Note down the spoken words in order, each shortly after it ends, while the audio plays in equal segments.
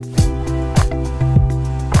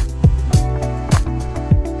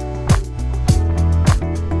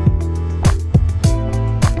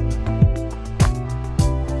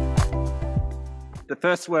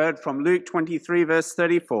first word from Luke 23, verse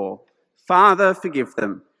 34. Father, forgive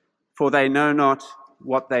them, for they know not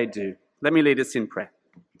what they do. Let me lead us in prayer.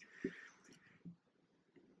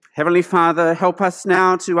 Heavenly Father, help us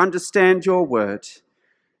now to understand your word,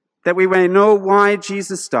 that we may know why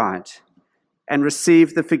Jesus died and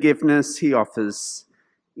receive the forgiveness he offers.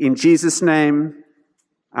 In Jesus' name,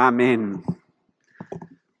 amen.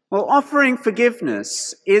 Well, offering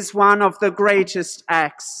forgiveness is one of the greatest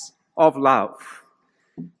acts of love.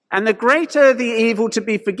 And the greater the evil to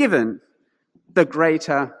be forgiven, the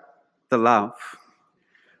greater the love.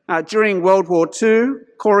 During World War II,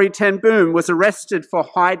 Corrie ten Boom was arrested for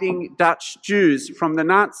hiding Dutch Jews from the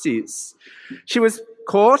Nazis. She was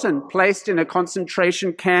caught and placed in a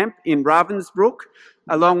concentration camp in Ravensbrück,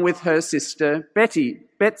 along with her sister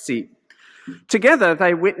Betsy. Together,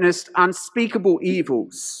 they witnessed unspeakable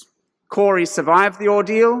evils. Corrie survived the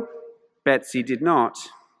ordeal, Betsy did not.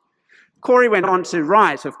 Corrie went on to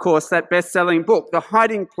write, of course, that best-selling book, The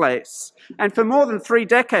Hiding Place, and for more than 3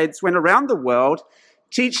 decades went around the world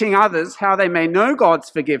teaching others how they may know God's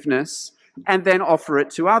forgiveness and then offer it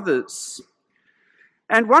to others.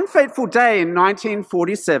 And one fateful day in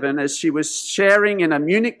 1947, as she was sharing in a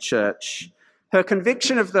Munich church, her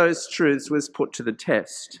conviction of those truths was put to the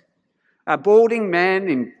test. A balding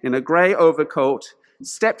man in a grey overcoat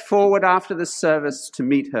stepped forward after the service to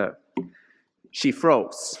meet her. She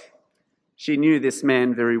froze. She knew this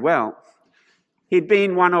man very well. He'd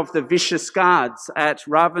been one of the vicious guards at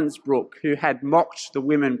Ravensbrück who had mocked the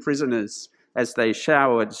women prisoners as they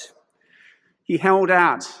showered. He held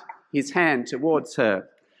out his hand towards her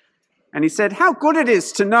and he said, "How good it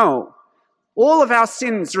is to know all of our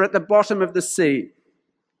sins are at the bottom of the sea."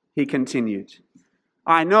 He continued,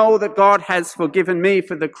 "I know that God has forgiven me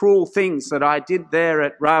for the cruel things that I did there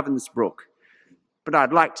at Ravensbrück, but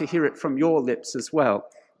I'd like to hear it from your lips as well.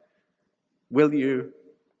 Will you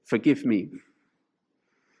forgive me?"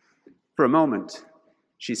 For a moment,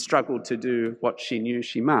 she struggled to do what she knew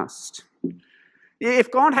she must.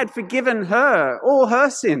 If God had forgiven her all her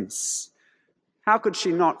sins, how could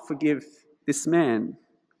she not forgive this man?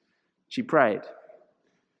 She prayed.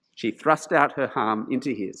 She thrust out her arm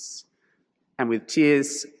into his, and with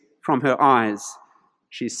tears from her eyes,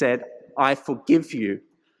 she said, "I forgive you,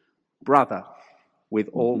 brother, with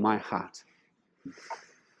all my heart."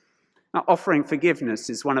 Now, offering forgiveness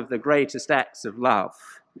is one of the greatest acts of love.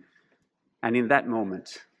 And in that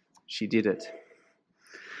moment, she did it.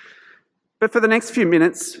 But for the next few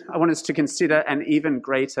minutes, I want us to consider an even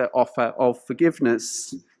greater offer of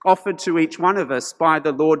forgiveness offered to each one of us by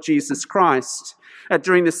the Lord Jesus Christ.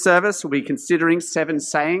 During this service, we'll be considering 7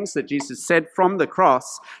 sayings that Jesus said from the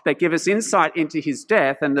cross that give us insight into his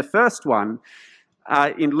death. And the first one,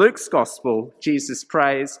 in Luke's Gospel, Jesus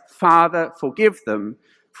prays, "Father, forgive them,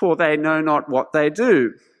 for they know not what they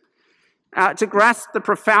do." To grasp the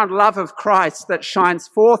profound love of Christ that shines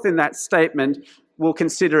forth in that statement, we'll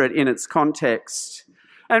consider it in its context.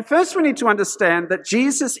 And first we need to understand that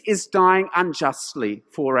Jesus is dying unjustly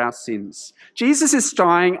for our sins. Jesus is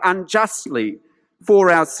dying unjustly for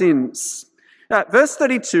our sins. Verse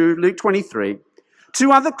 32, Luke 23,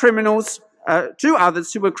 two others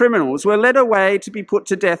who were criminals were led away to be put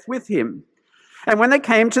to death with him. And when they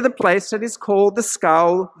came to the place that is called the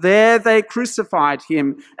Skull, there they crucified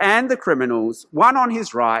him and the criminals, one on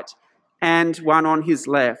his right and one on his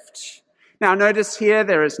left. Now notice here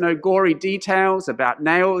there is no gory details about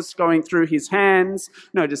nails going through his hands,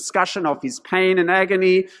 no discussion of his pain and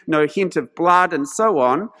agony, no hint of blood and so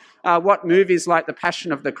on. What movies like The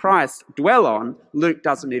Passion of the Christ dwell on, Luke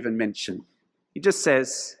doesn't even mention. He just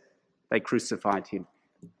says they crucified him.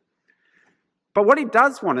 But what he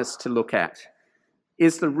does want us to look at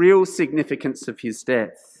is the real significance of his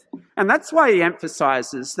death. And that's why he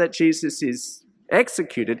emphasizes that Jesus is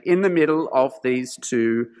executed in the middle of these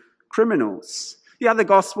 2 criminals. The other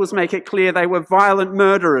Gospels make it clear they were violent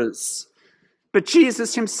murderers. But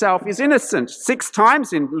Jesus himself is innocent. 6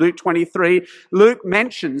 times in Luke 23, Luke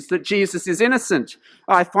mentions that Jesus is innocent.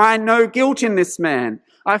 "I find no guilt in this man.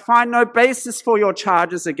 I find no basis for your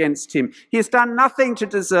charges against him. He has done nothing to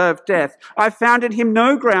deserve death. I found in him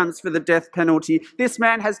no grounds for the death penalty. This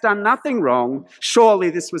man has done nothing wrong.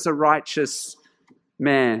 Surely this was a righteous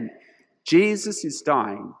man." Jesus is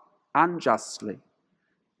dying unjustly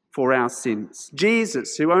for our sins.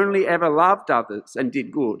 Jesus, who only ever loved others and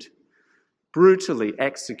did good, brutally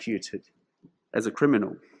executed as a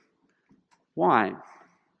criminal. Why?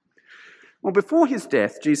 Well, before his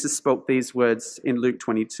death, Jesus spoke these words in Luke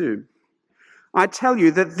 22. "I tell you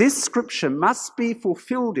that this scripture must be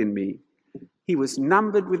fulfilled in me. He was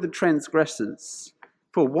numbered with the transgressors.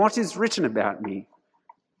 For what is written about me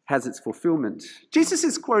has its fulfillment. Jesus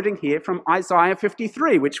is quoting here from Isaiah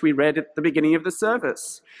 53, which we read at the beginning of the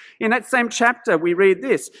service. In that same chapter, we read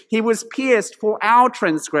this: "He was pierced for our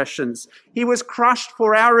transgressions. He was crushed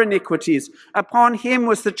for our iniquities. Upon him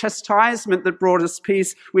was the chastisement that brought us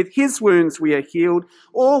peace. With his wounds we are healed.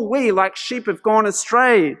 All we like sheep have gone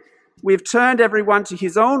astray. We've turned everyone to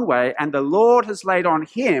his own way, and the Lord has laid on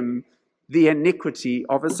him the iniquity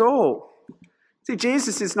of us all." See,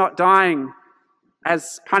 Jesus is not dying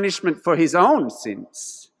as punishment for his own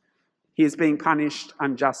sins. He is being punished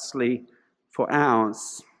unjustly for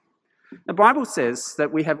ours. The Bible says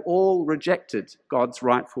that we have all rejected God's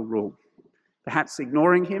rightful rule, perhaps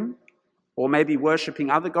ignoring him or maybe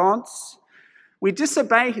worshipping other gods. We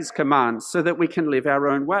disobey his commands so that we can live our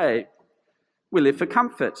own way. We live for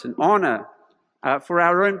comfort and honour, for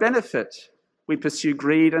our own benefit. We pursue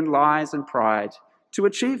greed and lies and pride to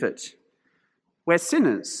achieve it. We're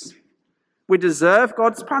sinners. We deserve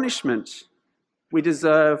God's punishment. We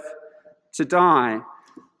deserve to die.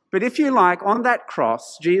 But if you like, on that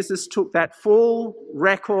cross, Jesus took that full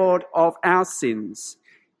record of our sins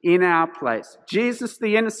in our place. Jesus,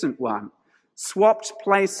 the innocent one, swapped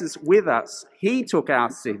places with us. He took our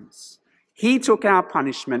sins. He took our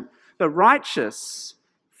punishment, the righteous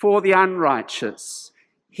for the unrighteous.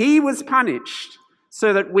 He was punished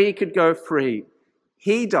so that we could go free.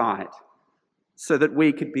 He died so that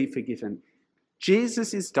we could be forgiven.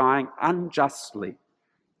 Jesus is dying unjustly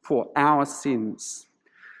for our sins.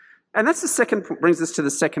 And brings us to the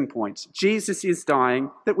second point. Jesus is dying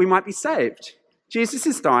that we might be saved. Jesus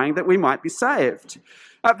is dying that we might be saved.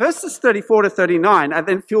 Verses 34 to 39 are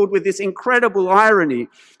then filled with this incredible irony,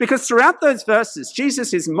 because throughout those verses,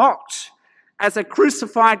 Jesus is mocked as a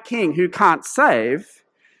crucified king who can't save,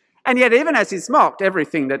 and yet even as he's mocked,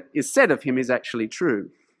 everything that is said of him is actually true.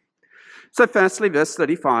 So firstly, verse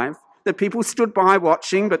 35, the people stood by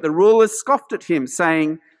watching, but the rulers scoffed at him,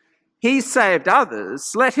 saying, "He saved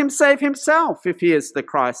others, let him save himself if he is the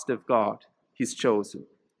Christ of God, his chosen."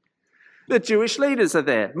 The Jewish leaders are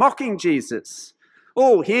there, mocking Jesus.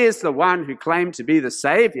 "Oh, here's the one who claimed to be the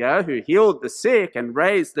Saviour, who healed the sick and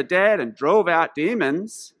raised the dead and drove out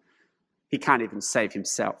demons. He can't even save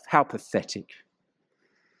himself. How pathetic."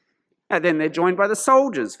 And then they're joined by the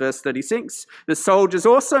soldiers, verse 36. The soldiers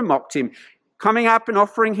also mocked him, coming up and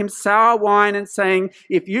offering him sour wine and saying,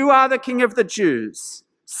 "If you are the king of the Jews,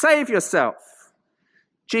 save yourself."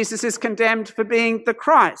 Jesus is condemned for being the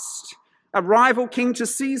Christ, a rival king to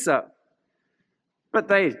Caesar. But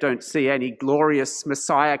they don't see any glorious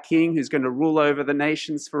Messiah king who's going to rule over the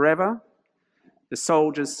nations forever. The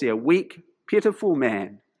soldiers see a weak, pitiful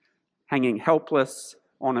man hanging helpless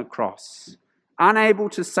on a cross, unable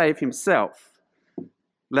to save himself,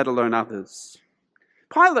 let alone others.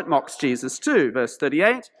 Pilate mocks Jesus too, verse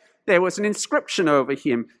 38. There was an inscription over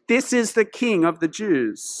him, "This is the King of the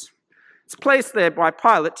Jews." It's placed there by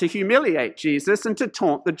Pilate to humiliate Jesus and to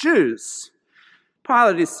taunt the Jews.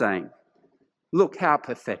 Pilate is saying, "Look how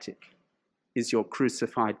pathetic is your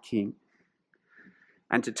crucified king."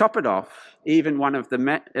 And to top it off, even one of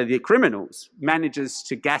the criminals manages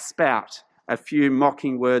to gasp out a few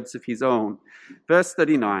mocking words of his own. Verse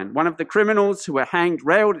 39, one of the criminals who were hanged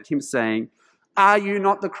railed at him, saying, "Are you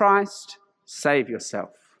not the Christ? Save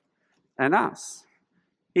yourself and us."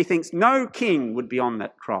 He thinks no king would be on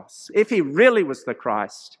that cross. If he really was the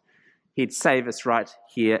Christ, he'd save us right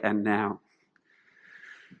here and now.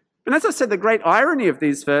 And as I said, the great irony of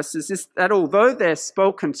these verses is that although they're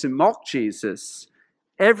spoken to mock Jesus,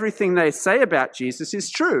 everything they say about Jesus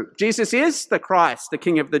is true. Jesus is the Christ, the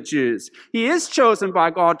King of the Jews. He is chosen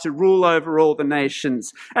by God to rule over all the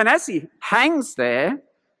nations. And as he hangs there,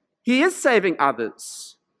 he is saving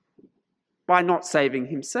others by not saving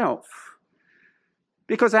himself.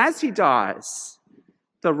 Because as he dies,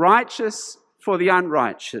 the righteous for the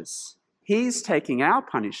unrighteous, he's taking our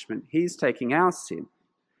punishment, he's taking our sin,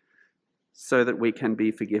 so that we can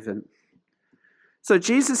be forgiven. So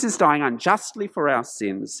Jesus is dying unjustly for our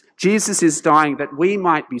sins. Jesus is dying that we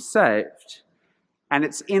might be saved. And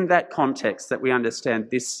it's in that context that we understand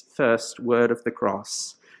this first word of the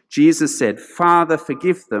cross. Jesus said, "Father,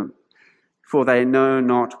 forgive them, for they know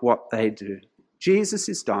not what they do." Jesus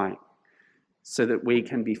is dying so that we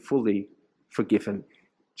can be fully forgiven.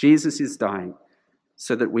 Jesus is dying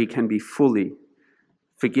so that we can be fully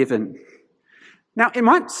forgiven. Now, it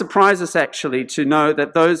might surprise us actually to know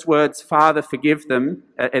that those words, "Father, forgive them,"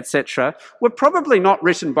 etc., were probably not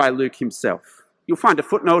written by Luke himself. You'll find a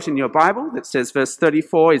footnote in your Bible that says verse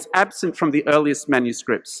 34 is absent from the earliest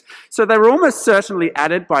manuscripts. So they were almost certainly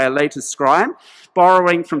added by a later scribe,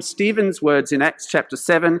 borrowing from Stephen's words in Acts chapter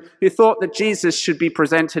 7, who thought that Jesus should be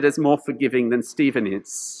presented as more forgiving than Stephen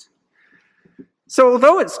is. So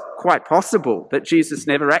although it's quite possible that Jesus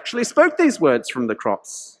never actually spoke these words from the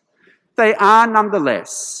cross, they are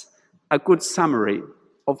nonetheless a good summary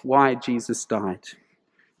of why Jesus died.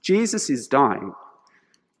 Jesus is dying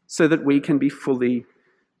so that we can be fully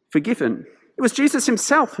forgiven. It was Jesus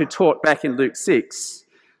himself who taught back in Luke 6,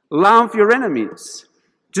 love your enemies,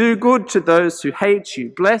 do good to those who hate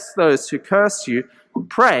you, bless those who curse you,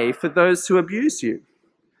 pray for those who abuse you.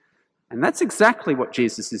 And that's exactly what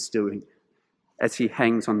Jesus is doing as he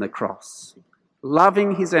hangs on the cross,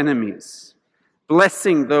 loving his enemies,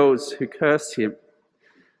 blessing those who curse him.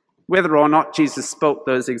 Whether or not Jesus spoke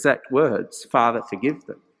those exact words, Father, forgive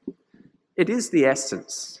them, it is the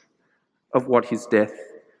essence of what his death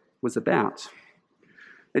was about.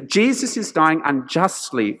 That Jesus is dying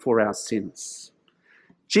unjustly for our sins.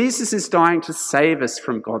 Jesus is dying to save us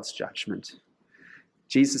from God's judgment.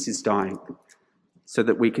 Jesus is dying so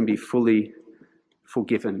that we can be fully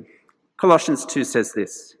forgiven. Colossians 2 says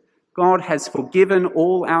this, God has forgiven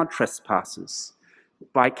all our trespasses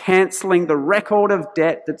by cancelling the record of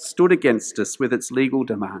debt that stood against us with its legal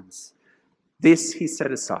demands. This he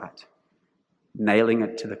set aside, nailing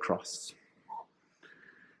it to the cross.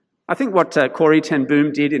 I think what Corrie ten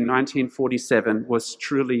Boom did in 1947 was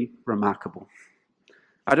truly remarkable.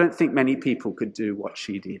 I don't think many people could do what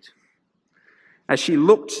she did. As she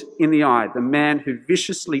looked in the eye the man who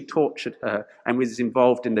viciously tortured her and was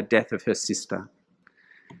involved in the death of her sister,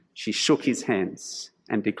 she shook his hands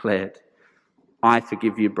and declared, I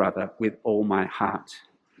forgive you, brother, with all my heart.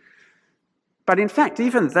 But in fact,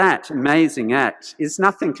 even that amazing act is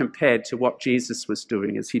nothing compared to what Jesus was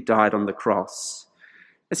doing as he died on the cross.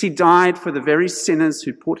 As he died for the very sinners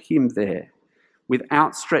who put him there, with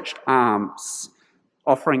outstretched arms,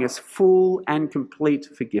 offering us full and complete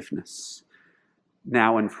forgiveness,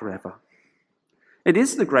 now and forever. It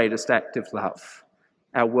is the greatest act of love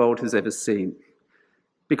our world has ever seen,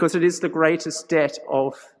 because it is the greatest debt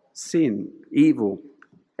of sin, evil,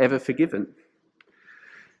 ever forgiven.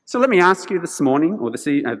 So let me ask you this morning, or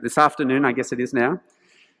this afternoon, I guess it is now,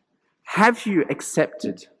 have you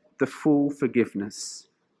accepted the full forgiveness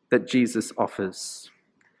that Jesus offers?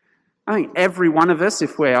 I think every one of us,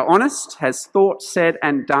 if we are honest, has thought, said,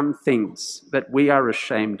 and done things that we are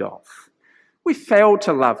ashamed of. We fail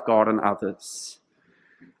to love God and others.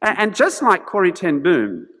 And just like Corrie ten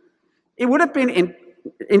Boom, it would have been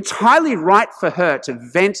entirely right for her to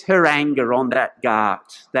vent her anger on that guard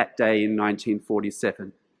that day in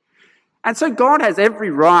 1947. And so God has every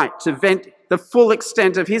right to vent the full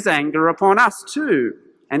extent of his anger upon us too,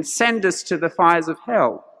 and send us to the fires of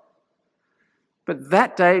hell. But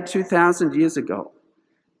that day, 2,000 years ago,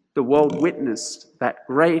 the world witnessed that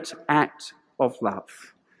great act of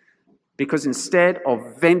love, because instead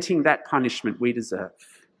of venting that punishment we deserve,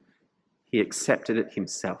 he accepted it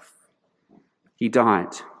himself. He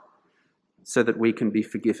died so that we can be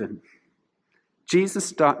forgiven.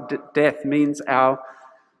 Jesus' death means our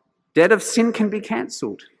debt of sin can be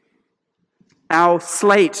cancelled. Our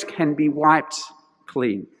slate can be wiped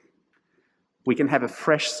clean. We can have a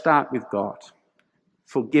fresh start with God,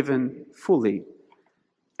 forgiven fully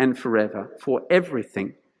and forever for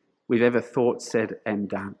everything we've ever thought, said, and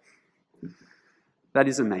done. That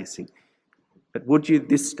is amazing. But would you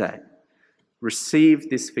this day receive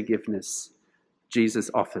this forgiveness Jesus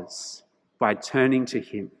offers by turning to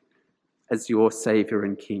him as your Saviour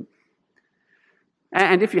and King?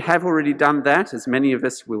 And if you have already done that, as many of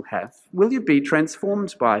us will have, will you be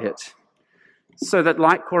transformed by it? So that,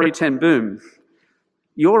 like Corrie ten Boom,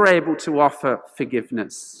 you're able to offer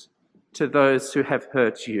forgiveness to those who have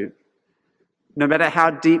hurt you, no matter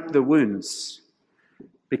how deep the wounds,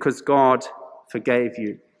 because God forgave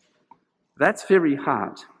you. That's very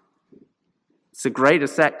hard. It's the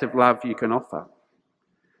greatest act of love you can offer.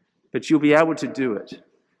 But you'll be able to do it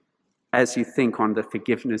as you think on the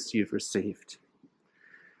forgiveness you've received.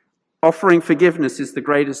 Offering forgiveness is the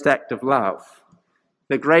greatest act of love.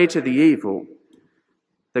 The greater the evil,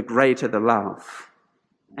 the greater the love.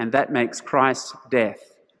 And that makes Christ's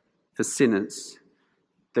death for sinners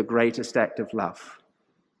the greatest act of love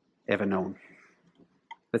ever known.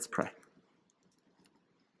 Let's pray.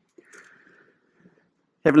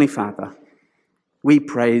 Heavenly Father, we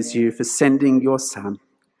praise you for sending your Son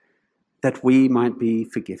that we might be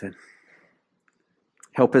forgiven.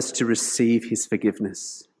 Help us to receive his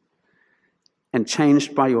forgiveness, and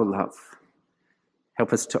changed by your love,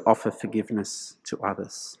 help us to offer forgiveness to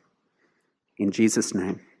others. In Jesus'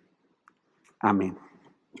 name, amen.